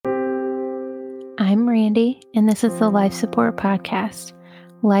I'm Randy, and this is the Life Support Podcast.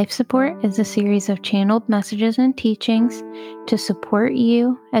 Life Support is a series of channeled messages and teachings to support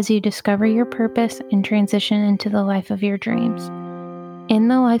you as you discover your purpose and transition into the life of your dreams. In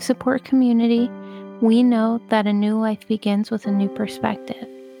the Life Support community, we know that a new life begins with a new perspective.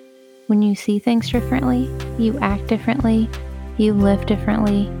 When you see things differently, you act differently, you live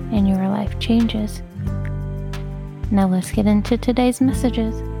differently, and your life changes. Now let's get into today's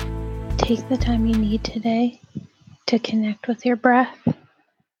messages. Take the time you need today to connect with your breath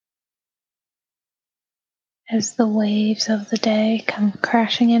as the waves of the day come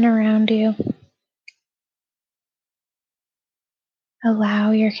crashing in around you. Allow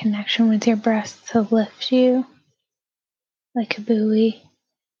your connection with your breath to lift you like a buoy,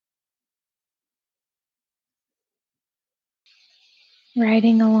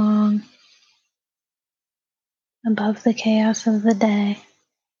 riding along above the chaos of the day,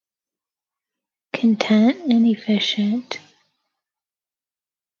 content and efficient,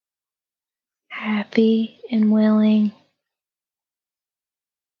 happy and willing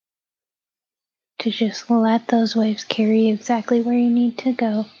to just let those waves carry you exactly where you need to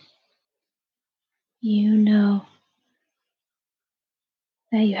go. You know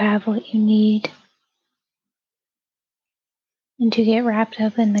that you have what you need, and to get wrapped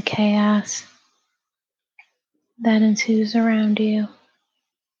up in the chaos that ensues around you.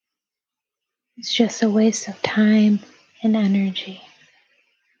 It's just a waste of time and energy.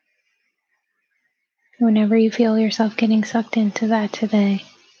 Whenever you feel yourself getting sucked into that today,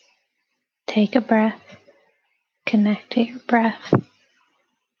 take a breath, connect to your breath,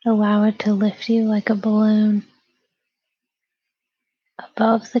 allow it to lift you like a balloon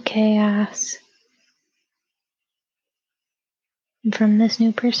above the chaos. And from this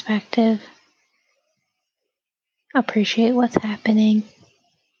new perspective, appreciate what's happening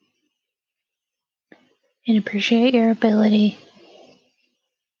and appreciate your ability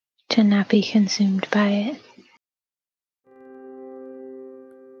to not be consumed by it.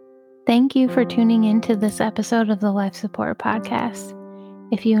 Thank you for tuning in to this episode of the Life Support Podcast.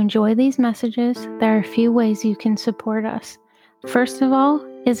 If you enjoy these messages, there are a few ways you can support us. First of all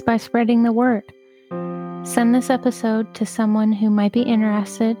is by spreading the word. Send this episode to someone who might be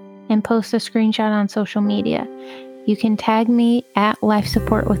interested and post a screenshot on social media. You can tag me at Life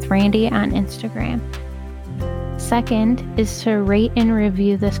Support with Randy on Instagram. Second is to rate and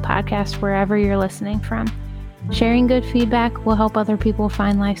review this podcast wherever you're listening from. Sharing good feedback will help other people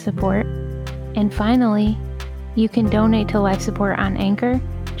find life support. And finally, you can donate to life support on Anchor.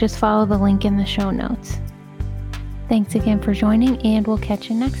 Just follow the link in the show notes. Thanks again for joining, and we'll catch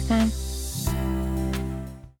you next time.